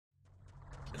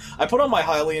I put on my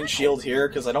Hylian shield here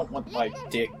because I don't want my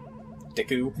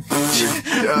Deku.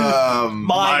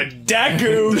 My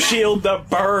Deku shield to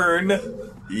burn.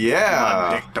 Yeah.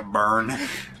 My dick to burn.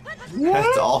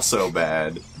 That's also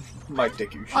bad. My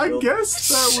Deku shield. I guess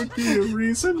that would be a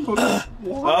reason, but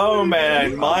why? Oh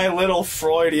man, my little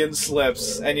Freudian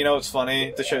slips. And you know what's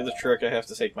funny? To show the trick, I have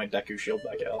to take my Deku shield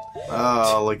back out.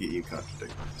 Oh, look at you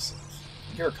contradicting yourself.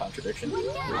 You're a contradiction. You're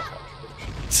a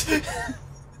contradiction.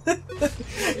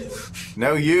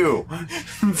 No, you.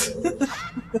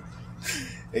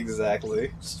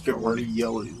 Exactly. Get ready to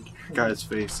yell at guy's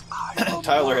face.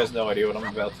 Tyler has no idea what I'm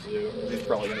about to do. He's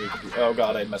probably gonna be confused. Oh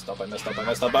god, I messed up. Oh god,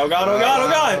 oh god, oh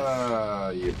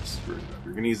god! You screwed up.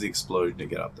 You're gonna use the explosion to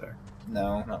get up there.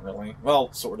 No, not really.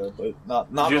 Well, sort of, but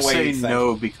not Just the way you say think.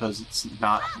 no because it's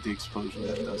not the explosion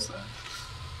that does that.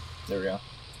 There we go.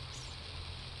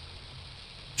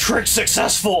 Trick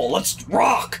successful! Let's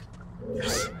rock!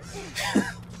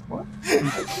 What?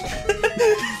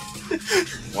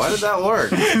 Why did that work?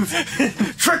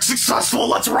 Trick successful!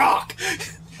 Let's rock!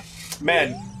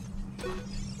 Man.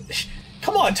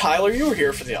 Come on, Tyler, you were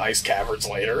here for the ice caverns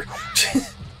later.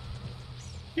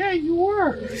 Yeah, you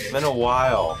were. It's been a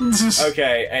while.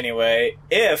 Okay, anyway,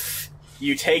 if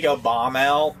you take a bomb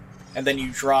out, and then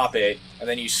you drop it, and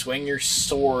then you swing your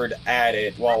sword at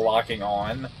it while locking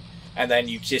on, and then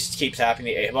you just keep tapping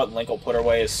the A button, Link will put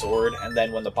away his sword, and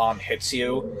then when the bomb hits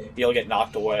you, you'll get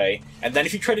knocked away. And then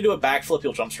if you try to do a backflip,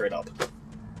 you'll jump straight up.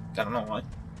 I don't know why.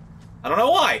 I don't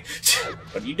know why!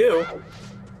 But you do.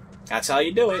 That's how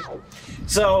you do it.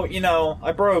 So, you know,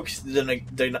 I broke the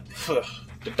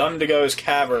Dundigo's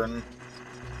cavern,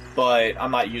 but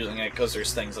I'm not using it because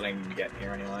there's things that I need to get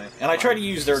here anyway. And I try to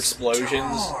use their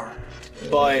explosions,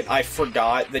 but I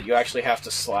forgot that you actually have to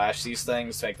slash these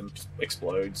things to make them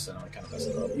explode, so I kind of messed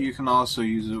it up. You can also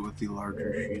use it with the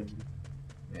larger shield.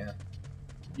 Yeah.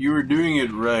 You were doing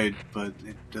it right, but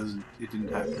it didn't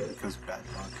happen because of bad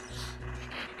luck.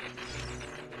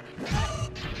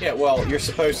 Yeah, well, you're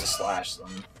supposed to slash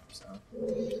them, so...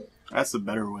 That's the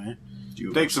better way. Do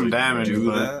you Take some actually damage, do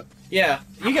but... that? Yeah,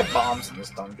 you get bombs in this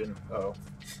dungeon. Oh.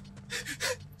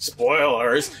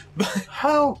 Spoilers!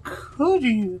 How could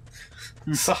you?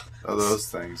 So, Oh, those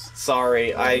things.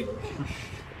 sorry,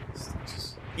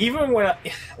 even when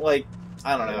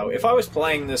I don't know, if I was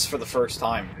playing this for the first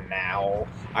time now,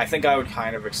 I think I would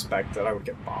kind of expect that I would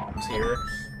get bombs here.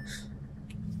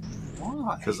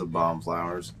 Why? Because of bomb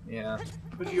flowers. Yeah.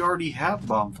 But you already have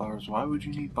bomb flowers. Why would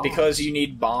you need bombs? Because you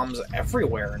need bombs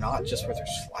everywhere, not just where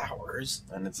there's flowers.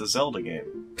 And it's a Zelda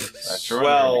game. That's your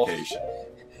Well, indication.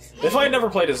 if I had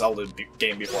never played a Zelda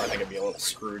game before, I think I'd be a little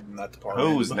screwed in that department.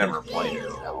 Who's never played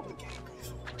a Zelda game?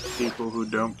 people who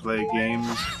don't play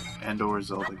games and/or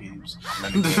Zelda games.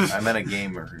 I meant a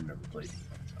gamer who never played.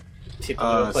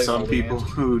 Some people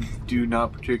who do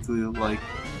not particularly like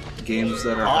games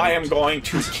that are. I am going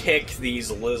to kick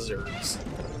these lizards.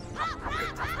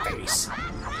 Face.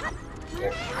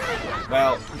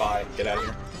 Well, bye. Get out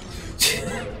of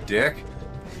here. Dick?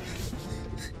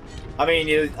 I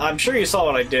mean, I'm sure you saw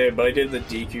what I did, but I did the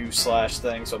DQ slash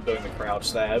thing, so I'm doing the crouch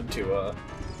stab to,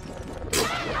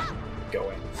 go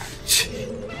in.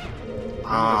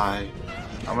 I'm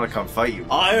gonna come fight you.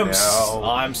 I'm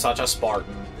No. such a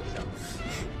Spartan.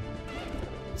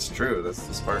 It's true, that's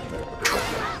the Spartan.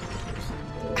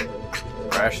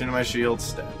 Crash into my shield,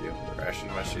 stab you. Crash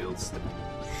into my shield, stab you.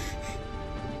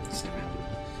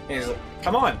 He's like,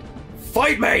 come on,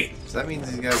 fight me! So that means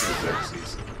these guys are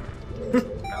Xerxes. No.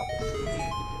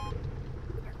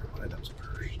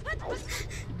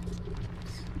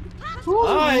 Ooh,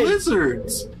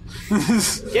 lizards!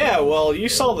 Yeah, well, you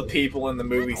saw the people in the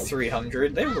movie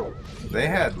 300. They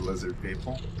had lizard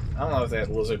people. I don't know if they had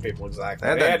lizard people exactly.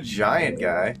 They had that giant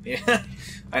guy. Yeah,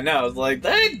 I know. Like,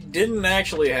 that didn't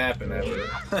actually happen ever.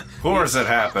 Of course it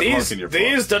happened. These Look in your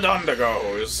phone.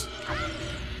 Dodondigos.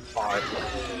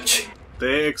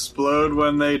 They explode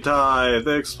when they die.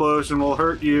 The explosion will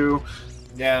hurt you.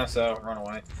 Yeah, so run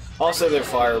away. Also, their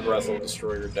fire breath will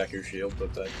destroy your Deku shield,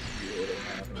 but that usually doesn't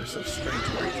happen. They're such strange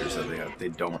creatures that they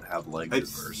don't have legs I at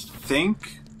first.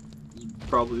 think,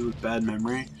 probably with bad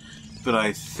memory, but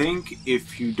I think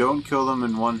if you don't kill them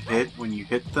in one hit, when you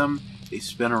hit them, they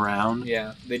spin around.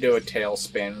 Yeah, they do a tail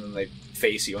spin, and then they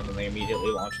face you, and then they immediately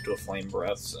launch into a flame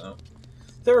breath, so...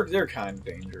 They're kind of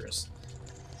dangerous.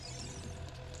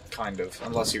 Kind of.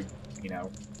 Unless you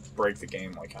know, break the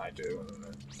game like I do, and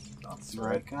then not the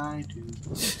threat. Like I do.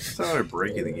 It's not like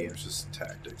breaking the game, it's just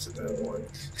tactics at that point.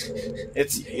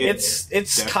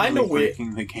 It's kind of weird.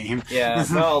 Breaking the game. Yeah,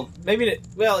 well, maybe...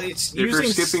 it's If using...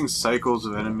 you're skipping cycles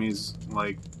of enemies,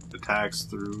 like, attacks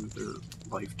through their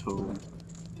life total,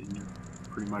 then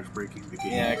pretty much breaking the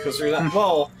game. Yeah, because there's that.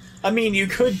 Well, I mean, you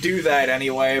could do that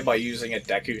anyway by using a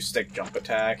Deku Stick jump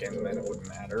attack, and then it wouldn't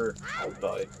matter.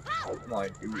 But,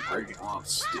 like, You would break a lot of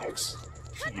sticks.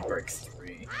 you break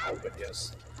 3. But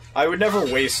yes. I would never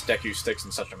waste Deku Sticks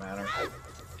in such a manner.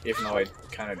 Even though I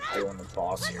kind of do on the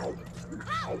boss here.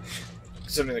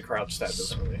 Considering the crouch stat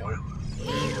doesn't really help.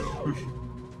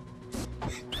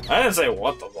 I didn't say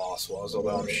what the boss was,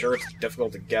 although I'm sure it's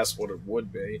difficult to guess what it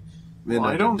would be. Well,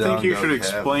 I don't think you should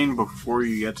explain before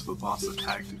you get to the boss the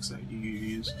tactics that you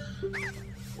use.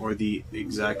 Or the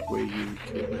exact way you would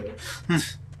kill it.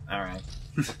 Alright.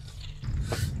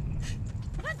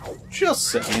 Just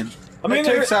saying. I mean,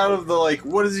 it takes out of the, like,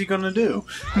 what is he gonna do?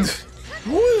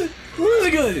 What is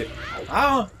he gonna do?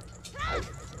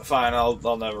 Fine,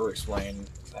 I'll never explain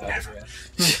that again.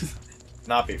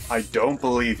 Not be. I don't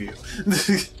believe you.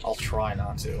 I'll try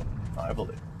not to. I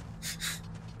believe.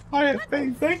 I have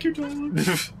faith. Thank you, Tyler.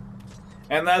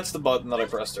 And that's the button that I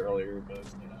pressed earlier, but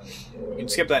you can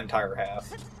skip that entire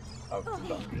half of the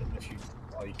dungeon if you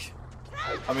like.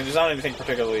 I mean, there's not anything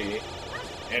particularly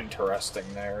interesting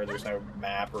there. There's no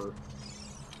map or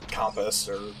compass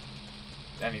or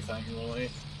anything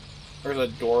really. There's a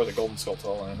door with a golden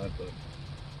skull in it, but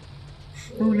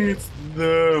Who needs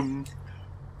them?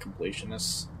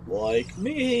 completionists like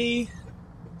me.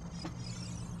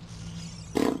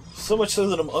 So much so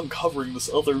that I'm uncovering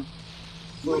this other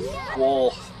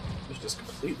wall, which is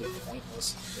completely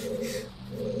pointless.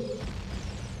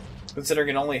 Considering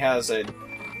it only has a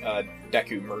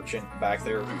Deku merchant back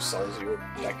there who sells you a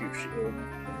Deku shield,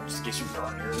 just gives you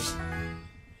burners.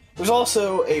 There's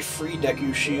also a free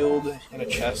Deku shield in a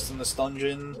chest in this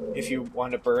dungeon if you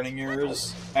wind up burning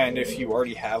yours, and if you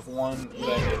already have one,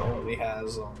 then it only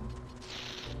has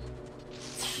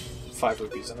 5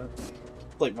 rupees in it,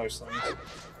 like most things.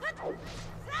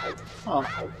 Oh.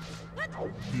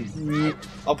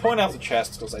 I'll point out the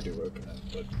chest because I do open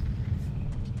it,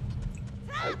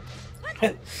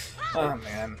 but... Oh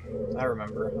man, I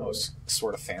remember. I was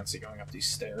sort of fancy going up these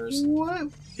stairs. What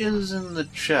is in the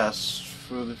chest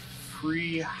for the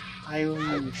free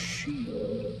Hylian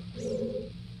shield?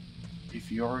 If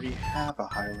you already have a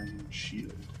Hylian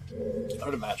shield. I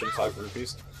would imagine 5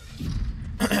 rupees.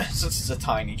 Since it's a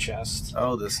tiny chest.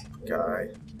 Oh, this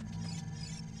guy.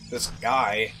 This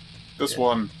guy... This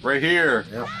one, right here!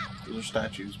 Yep. Those are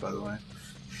statues, by the way.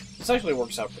 This actually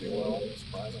works out pretty well,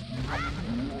 surprisingly.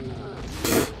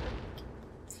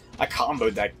 I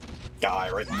comboed that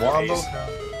guy right in the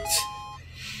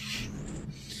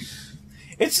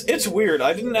face. It's weird.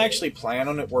 I didn't actually plan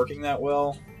on it working that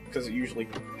well, because it usually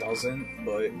doesn't,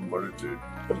 but It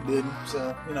did.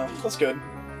 so, you know, that's good.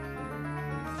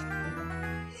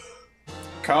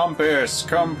 Compass,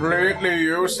 completely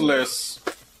useless.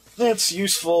 It's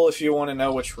useful if you want to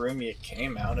know which room you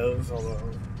came out of,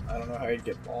 although I don't know how you'd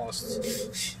get lost.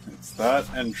 It's that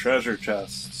and treasure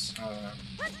chests. I don't know.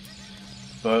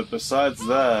 But besides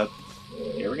that...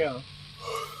 Here we go.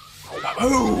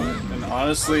 And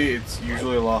honestly, it's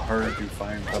usually a lot harder to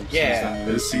find compasses than it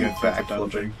is to get through the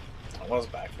dungeon. I was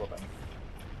backflipping.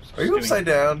 Are you upside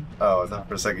down? Oh, I thought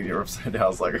for a second you were upside down. I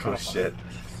was like, oh shit.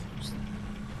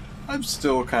 I'm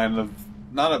still kind of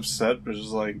not upset, but just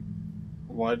like,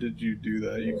 why did you do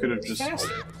that? You could have just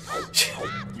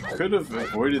you could have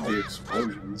avoided the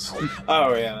explosions.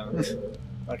 Oh yeah,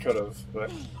 I could have,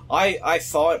 but I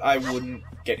thought I wouldn't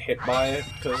get hit by it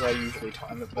because I usually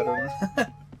time it better than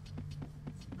that.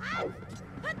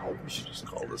 We should just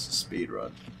call this a speed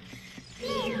run.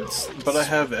 But I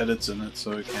have edits in it,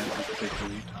 so it can't be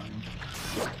particularly timed.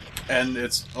 And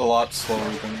it's a lot slower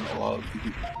than a lot of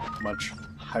the much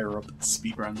higher up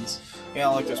speedruns. Yeah,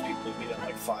 I like those people who beat it in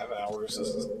like 5 hours. This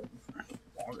is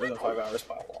longer than 5 hours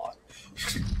by a lot.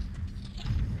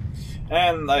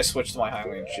 And I switched to my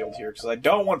Hylian shield here because I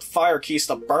don't want fire keys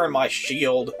to burn my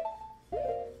shield.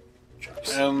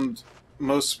 Jerks. And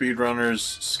most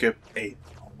speedrunners skip a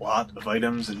lot of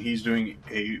items, and he's doing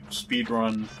a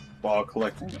speedrun while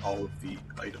collecting all of the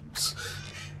items.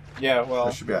 Yeah, well...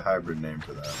 There should be a hybrid name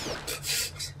for that.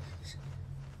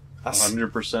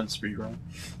 100% speedrun.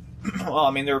 Well,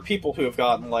 I mean, there are people who have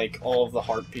gotten, like, all of the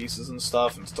heart pieces and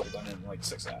stuff and still done it in, like,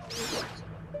 6 hours.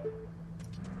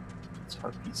 It's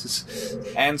hard pieces.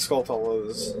 And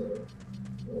Skulltulas.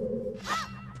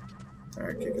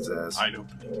 Alright, kick his ass. I don't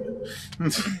believe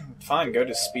it. Fine, go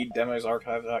to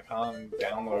speeddemosarchive.com and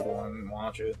download one and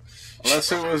watch it.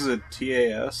 Unless it was a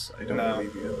TAS, I don't No.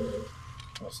 believe you.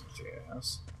 It wasn't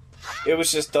TAS. It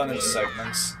was just done in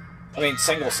segments. I mean,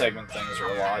 single segment things are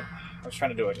a lot. I was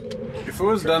trying to do it. If it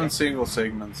was done single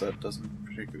segments, that doesn't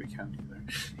particularly count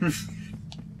either.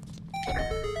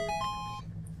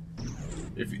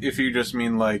 If you just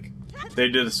mean like they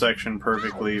did a section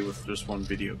perfectly with just one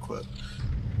video clip.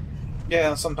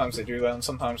 Yeah, sometimes they do that, and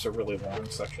sometimes they're really long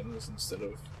sections instead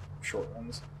of short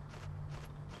ones.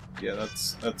 Yeah,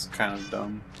 that's kind of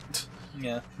dumb.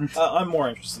 Yeah, I'm more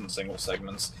interested in single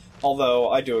segments. Although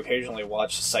I do occasionally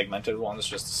watch segmented ones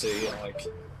just to see, like,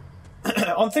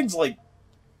 on things like,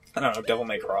 I don't know, Devil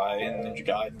May Cry and Ninja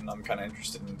Gaiden. I'm kind of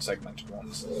interested in segmented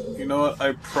ones. You know what?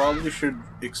 I probably should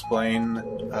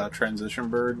explain Transition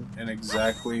Bird and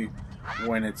exactly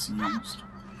when it's used.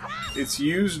 It's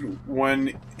used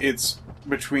when it's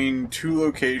between two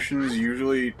locations,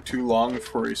 usually too long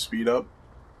for a speed up.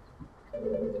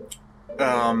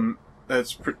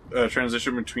 That's a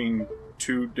transition between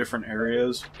two different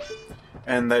areas,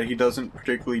 and that he doesn't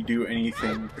particularly do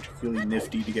anything particularly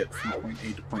nifty to get from point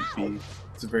A to point B.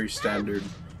 It's a very standard,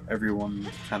 everyone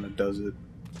kind of does it.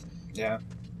 Yeah.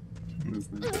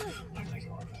 Movement. Why did I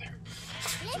go over there?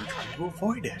 We're trying to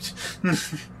avoid it.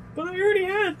 But I already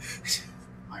had.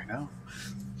 I know.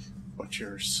 But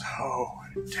you're so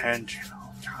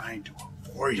intentional trying to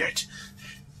avoid it.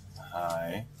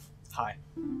 Hi. Hi.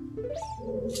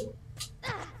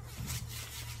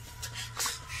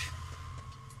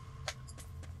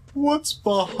 What's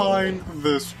behind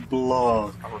this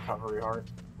block? A recovery heart.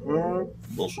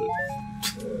 Bullshit.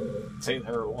 Say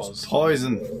there it was.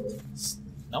 Poison.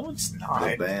 No, it's The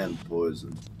not. band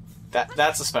Poison.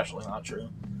 That's especially not true.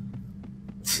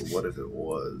 But what if it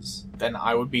was? Then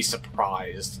I would be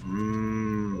surprised.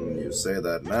 You say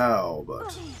that now,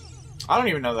 but I don't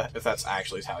even know if that's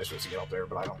actually how you're supposed to get up there,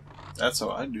 but I don't. That's how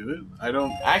I do it. I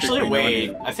don't Actually, particularly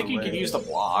know wait. any I think you other could way. use the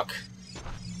block.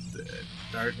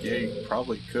 Yeah, you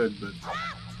probably could, but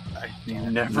I've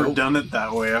never done it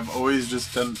that way. I've always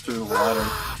just done it through the ladder.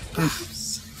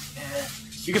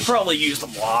 You could probably use the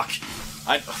block.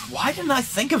 Why didn't I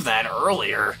think of that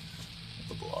earlier?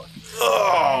 the block.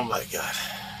 Oh my god.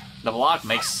 The block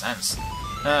makes sense.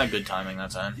 Good timing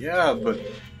that time. Yeah, but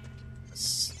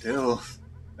still,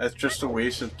 that's just a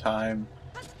waste of time.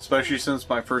 Especially since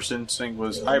my first instinct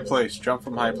was high place, jump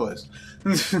from high place.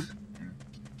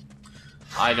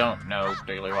 I don't know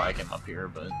particularly why I came up here,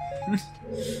 but...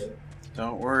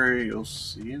 Don't worry, you'll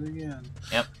see it again.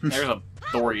 Yep, there's a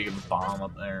door you can bomb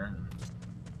up there.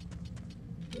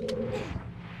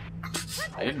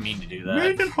 I didn't mean to do that.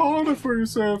 Make it harder for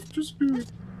yourself, just do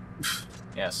it.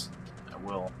 Yes, I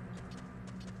will.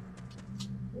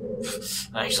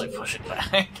 I actually push it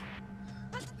back.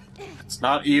 It's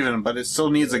not even, but it still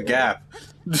needs a gap.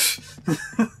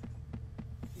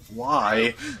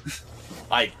 Why?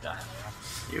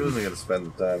 He wasn't gonna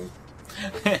spend the time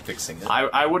fixing it.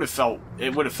 I would have felt...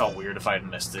 It would have felt weird if I had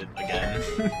missed it again.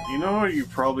 You know what you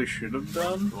probably should have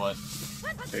done? What?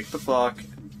 Take the block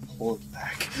and pull it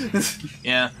back.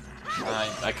 Yeah.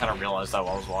 I kind of realized that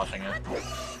while I was watching it.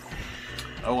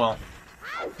 Oh well.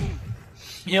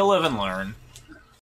 You live and learn.